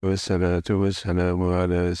والصلاة والسلام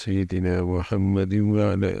على سيدنا محمد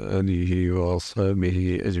وعلى آله وأصحابه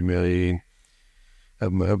أجمعين.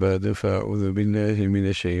 أما بعد فأعوذ بالله من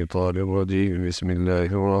الشيطان الرجيم. بسم الله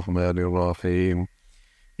الرحمن الرحيم.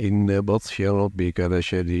 إن بطش ربك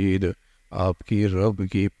لشديد. آپ کی رب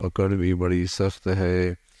کی پکڑ بھی بڑی سخت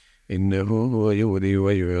ہے. إنه هو يبدئ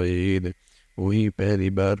ويعيد. وہی پہلی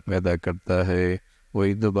بار پیدا کرتا ہے،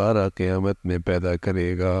 وہی دوبارہ قیامت میں پیدا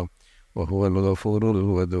کرے گا. وهو الغفور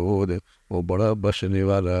الودود. وہ بڑا بخشنے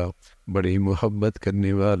والا، بڑی محبت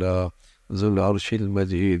کرنے والا. ذو العرش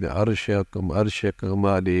المجید. عرش کا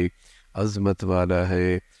مالک، عظمت والا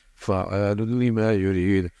ہے. فعال لما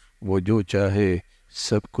يريد. وہ جو چاہے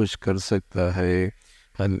سب کچھ کر سکتا ہے.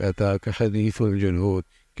 هل اتاک حدیث الجنود.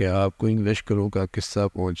 کہ آپ کو ان لشکروں کا قصہ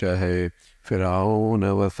پہنچا ہے، فرعون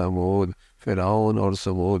و ثمود، فرعون اور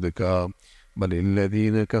ثمود کا. بل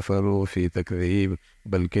الذین کفروا فی تکذیب.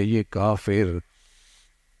 بلکہ یہ کافر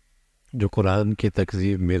جو قرآن کی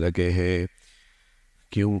تکذیب میں لگے ہیں،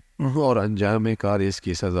 کیوں اور انجام کار اس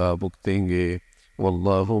کی سزا بھگتیں گے.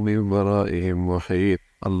 واللہ من ورائہم محیط.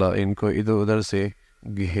 اللہ ان کو ادھر ادھر سے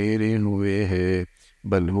گھیرے ہوئے ہے.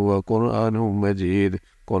 بل ہوا قرآن مجید.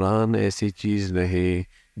 قرآن ایسی چیز نہیں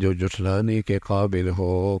جو جھٹلانے کے قابل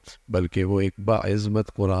ہو، بلکہ وہ ایک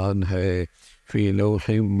باعظمت قرآن ہے. فی لوح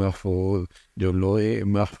محفوظ. جو لوح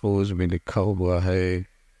محفوظ میں لکھا ہوا ہے.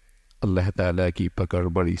 اللہ تعالیٰ کی پکڑ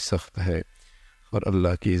بڑی سخت ہے، اور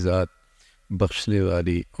اللہ کی ذات بخشنے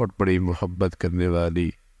والی اور بڑی محبت کرنے والی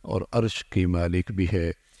اور عرش کی مالک بھی ہے،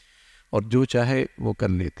 اور جو چاہے وہ کر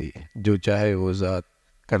لیتی ہے. جو چاہے وہ ذات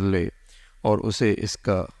کر لے، اور اسے اس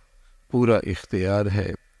کا پورا اختیار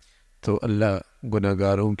ہے. تو اللہ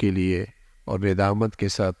گناہگاروں کے لیے اور ندامت کے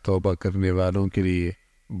ساتھ توبہ کرنے والوں کے لیے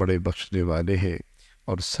بڑے بخشنے والے ہیں،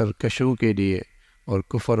 اور سرکشوں کے لیے اور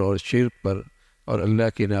کفر اور شرک پر اور اللہ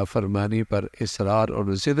کی نافرمانی پر اصرار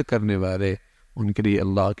اور ضد کرنے والے، ان کے لیے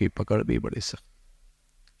اللہ کی پکڑ بھی بڑی سخت.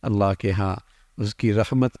 اللہ کے ہاں اس کی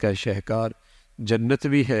رحمت کا شہکار جنت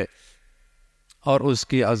بھی ہے، اور اس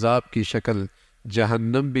کی عذاب کی شکل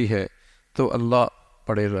جہنم بھی ہے. تو اللہ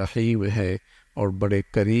بڑے رحیم ہے، اور بڑے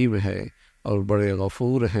کریم ہے، اور بڑے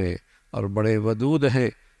غفور ہیں، اور بڑے ودود ہیں.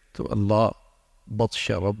 تو اللہ بطش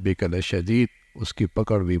ربک لشدید، اس کی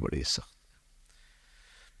پکڑ بھی بڑی سخت.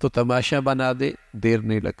 تو تماشا بنا دے، دیر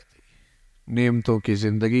نہیں لگتی. نعمتوں کی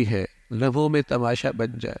زندگی ہے، لمحوں میں تماشا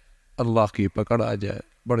بن جائے، اللہ کی پکڑ آ جائے.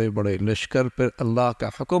 بڑے بڑے لشکر پر اللہ کا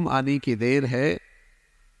حکم آنے کی دیر ہے.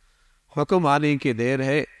 حکم آنے کی دیر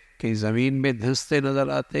ہے. کہیں زمین میں دھنستے نظر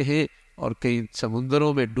آتے ہیں، اور کہیں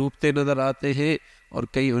سمندروں میں ڈوبتے نظر آتے ہیں، اور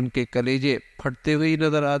کہیں ان کے کلیجے پھٹتے ہوئے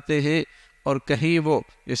نظر آتے ہیں، اور کہیں وہ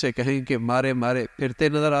جیسے کہیں کہ مارے مارے پھرتے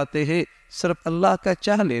نظر آتے ہیں. صرف اللہ کا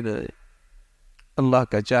چاہ لینا ہے، اللہ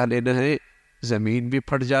کا چاہ لینا ہے. زمین بھی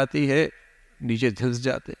پھٹ جاتی ہے، نیچے دھنس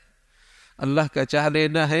جاتے ہیں. اللہ کا چاہ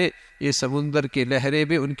لینا ہے، یہ سمندر کی لہریں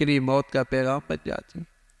بھی ان کے لیے موت کا پیغام بن جاتی ہیں.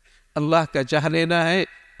 اللہ کا چاہ لینا ہے،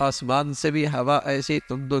 آسمان سے بھی ہوا ایسی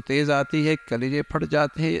تند و تیز آتی ہے، کلیجے پھٹ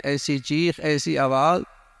جاتے ہیں. ایسی چیخ، ایسی آواز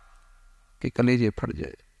کہ کلیجے پھٹ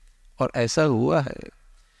جائے. اور ایسا ہوا ہے،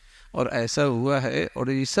 اور ایسا ہوا ہے، اور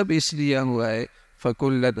یہ سب اس لیے ہوا ہے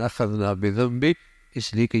فَكُلًّا أَخَذْنَا بِذَنبِهِ.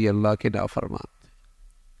 اس لیے کہ یہ اللہ کے نافرمان تھے.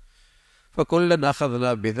 فَكُلًّا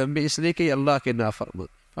أَخَذْنَا بِذَنبِهِ، اس لیے کہ یہ اللہ کے نافرمان.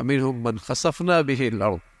 فَمِنْهُمْ مَنْ خَسَفْنَا بِهِ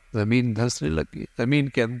الْأَرْضَ. زمین دھنسنے لگی، زمین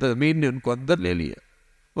کے اندر، زمین نے ان کو اندر لے لیا.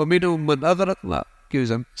 وَمِنْهُمْ مَنْ أَغْرَقْنَا، کہ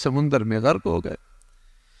سمندر میں غرق ہو گئے.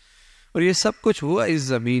 اور یہ سب کچھ ہوا اس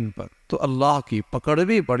زمین پر. تو اللہ کی پکڑ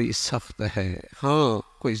بھی بڑی سخت ہے. ہاں،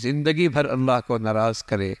 کوئی زندگی بھر اللہ کو ناراض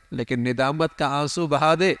کرے لیکن ندامت کا آنسو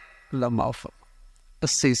بہا دے، اللہ معاف.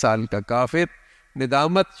 80 سال کا کافر،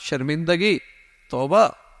 ندامت، شرمندگی، توبہ.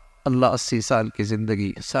 اللہ 80 سال کی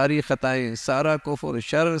زندگی، ساری خطائیں، سارا کفر،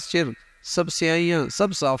 شر، شرک، سب سیاہیاں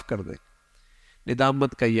سب صاف کر دے.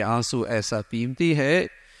 ندامت کا یہ آنسو ایسا قیمتی ہے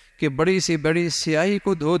کہ بڑی سی بڑی سیاہی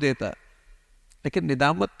کو دھو دیتا. لیکن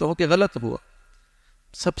ندامت تو ہو کہ غلط ہوا.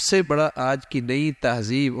 سب سے بڑا آج کی نئی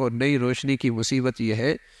تہذیب اور نئی روشنی کی مصیبت یہ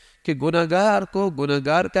ہے کہ گناہگار کو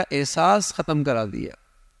گناہگار کا احساس ختم کرا دیا.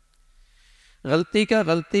 غلطی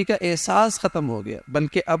کا احساس ختم ہو گیا،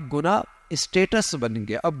 بلکہ اب گناہ اسٹیٹس بن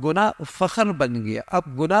گیا، اب گناہ فخر بن گیا،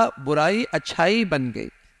 اب گناہ برائی اچھائی بن گئی.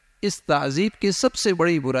 اس تہذیب کی سب سے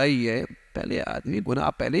بڑی برائی ہے، پہلے آدمی گناہ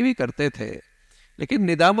پہلے بھی کرتے تھے لیکن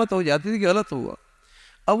ندامت ہو جاتی تھی کہ غلط ہوا.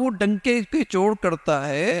 اب وہ ڈنکے پہ چوڑ کرتا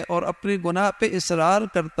ہے اور اپنے گناہ پہ اصرار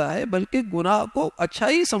کرتا ہے، بلکہ گناہ کو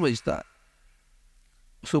اچھائی سمجھتا ہے.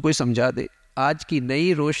 اس کو کوئی سمجھا دے. آج کی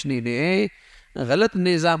نئی روشنی نے، غلط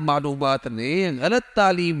نظام معلومات نے، غلط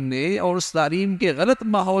تعلیم نے، اور اس تعلیم کے غلط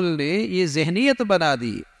ماحول نے یہ ذہنیت بنا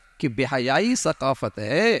دی کہ بے حیائی ثقافت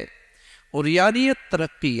ہے، عریانیت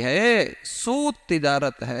ترقی ہے، سود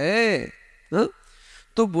تجارت ہے،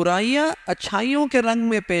 تو برائیاں اچھائیوں کے رنگ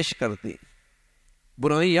میں پیش کر دی،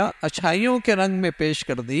 برائیاں اچھائیوں کے رنگ میں پیش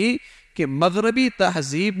کر دی کہ مغربی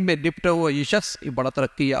تہذیب میں لپٹا ہوا یہ شخص یہ بڑا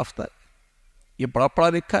ترقی یافتہ ہے، یہ بڑا پڑھا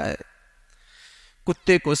لکھا ہے۔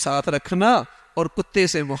 کتے کو ساتھ رکھنا اور کتے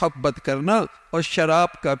سے محبت کرنا اور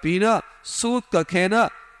شراب کا پینا، سود کا کھینا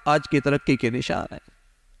آج کی ترقی کے نشان ہے۔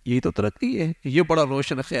 یہی تو ترقی ہے، یہ بڑا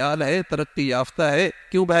روشن خیال ہے، ترقی یافتہ ہے۔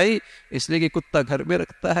 کیوں بھائی؟ اس لیے کہ کتا گھر میں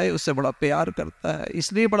رکھتا ہے، اس سے بڑا پیار کرتا ہے،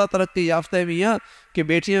 اس لیے بڑا ترقی یافتہ ہے میاں کہ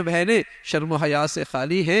بیٹیاں بہنیں شرم و حیا سے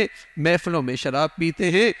خالی ہیں، محفلوں میں شراب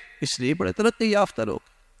پیتے ہیں، اس لیے بڑے ترقی یافتہ لوگ۔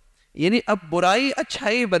 یعنی اب برائی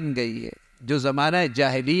اچھائی بن گئی ہے۔ جو زمانہ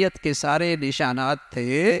جاہلیت کے سارے نشانات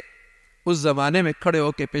تھے، اس زمانے میں کھڑے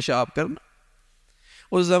ہو کے پیشاب کرنا،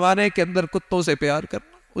 اس زمانے کے اندر کتوں سے پیار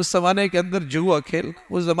کرنا، اس زمانے کے اندر جوا کھیلنا،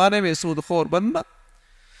 اس زمانے میں سود خور بننا،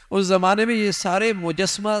 اس زمانے میں یہ سارے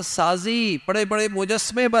مجسمہ سازی، بڑے بڑے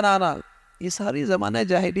مجسمے بنانا، یہ ساری زمانہ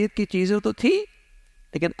جاہلیت کی چیزیں تو تھی،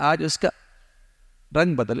 لیکن آج اس کا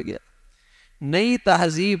رنگ بدل گیا۔ نئی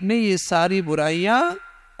تہذیب نے یہ ساری برائیاں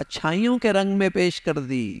اچھائیوں کے رنگ میں پیش کر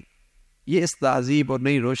دی۔ یہ اس تہذیب اور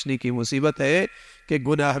نئی روشنی کی مصیبت ہے کہ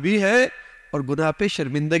گناہ بھی ہے اور گناہ پہ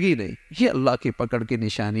شرمندگی نہیں۔ یہ اللہ کی پکڑ کی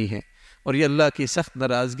نشانی ہے اور یہ اللہ کی سخت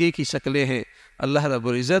ناراضگی کی شکلیں ہیں۔ اللہ رب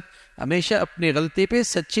العزت ہمیشہ اپنی غلطی پہ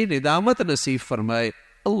سچی ندامت نصیب فرمائے۔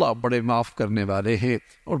 اللہ بڑے معاف کرنے والے ہیں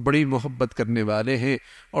اور بڑی محبت کرنے والے ہیں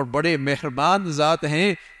اور بڑے مہربان ذات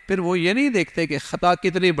ہیں۔ پھر وہ یہ نہیں دیکھتے کہ خطا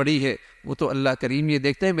کتنی بڑی ہے، وہ تو اللہ کریم یہ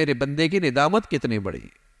دیکھتے ہیں میرے بندے کی ندامت کتنی بڑی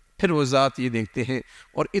ہے۔ پھر وہ ذات یہ دیکھتے ہیں،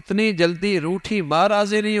 اور اتنی جلدی روٹھی ماں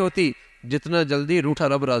راضی نہیں ہوتی جتنا جلدی روٹھا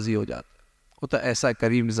رب راضی ہو جاتا۔ وہ تو ایسا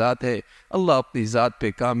کریم ذات ہے۔ اللہ اپنی ذات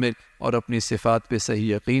پہ کامل اور اپنی صفات پہ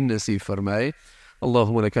صحیح یقین نصیب فرمائے۔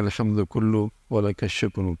 اللہم لک الحمد کلو ولک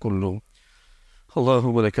الشکر کلو،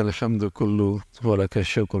 اللہم لک الحمد کلو ولک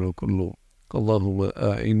الشکر کلو، اللہم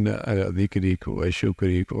اعنا علی ذکرک و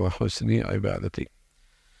شکرک و حسن عبادتک،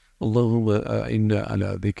 اللہم اعنا علی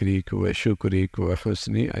ذکرک و شکرک و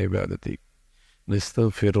حسن عبادتک،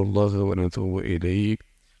 نستغفر اللہ و نتوب الیک،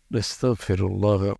 نستغفر اللہ